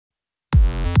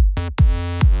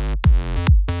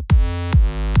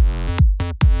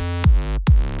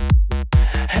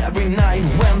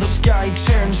sky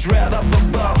turns red up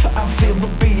above. I feel the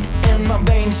beat in my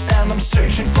veins and I'm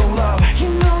searching for love. You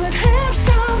know that hips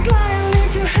don't lie and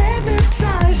leave you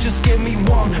hypnotized. Just give me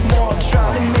one more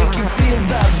try to make you feel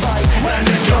that vibe. When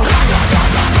it goes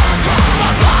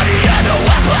my body and a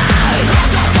weapon.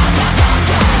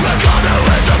 We're gonna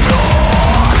hit the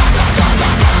floor.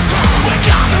 We're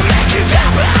gonna make it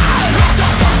happen.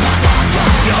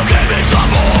 You give me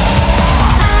some more.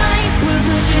 I will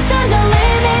push you to the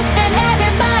limit, and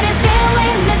everybody's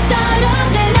feeling the sound of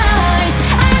the night.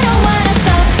 I don't wanna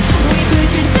stop. We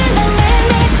push you to the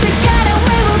limit. Together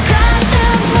we will crush the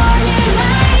morning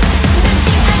light.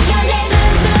 Touching at your leg,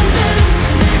 boom boom boom,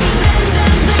 moving boom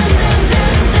boom boom boom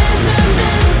boom boom boom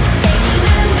boom, shaking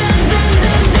boom boom boom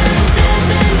boom boom boom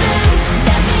boom boom,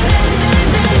 tapping boom boom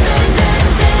boom boom boom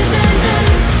boom boom boom,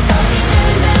 stopping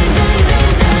boom boom boom boom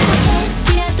boom.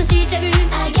 キラッとしちゃう、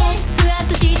ふわっ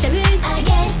としちゃう、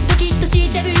ドキッとし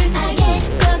ちゃう、興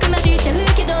奮ましちゃう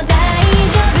けど大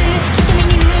丈夫。瞳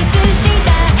に映し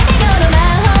た笑顔の魔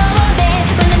法で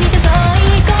罠に誘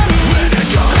い込む。 When it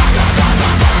goes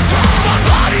my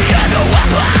body and a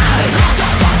weapon.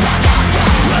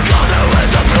 We're gonna hit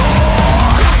the floor.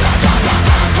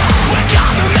 We're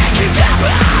gonna make it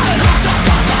happen.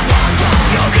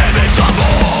 You give me some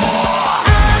more.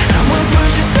 We'll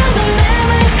push it to the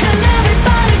limit, and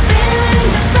everybody's feeling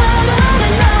the sound of the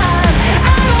night.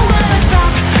 I don't wanna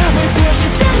stop. We push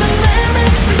it to the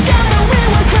limit. Together we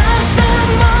will crush the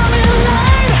morning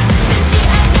light. Touching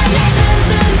at your leg, boom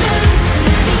boom boom,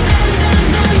 moving boom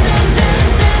boom boom boom boom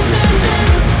boom boom boom,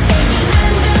 shaking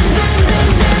boom boom boom boom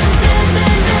boom boom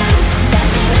boom boom,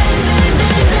 tapping boom boom boom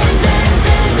boom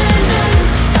boom boom boom boom,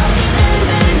 stopping boom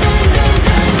boom boom boom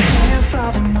boom. Here for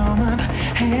the moment,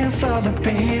 here for the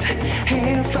beat,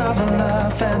 here for the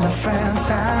love and the friends.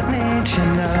 I need you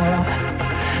know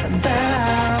that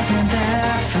I'll be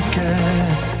there for good.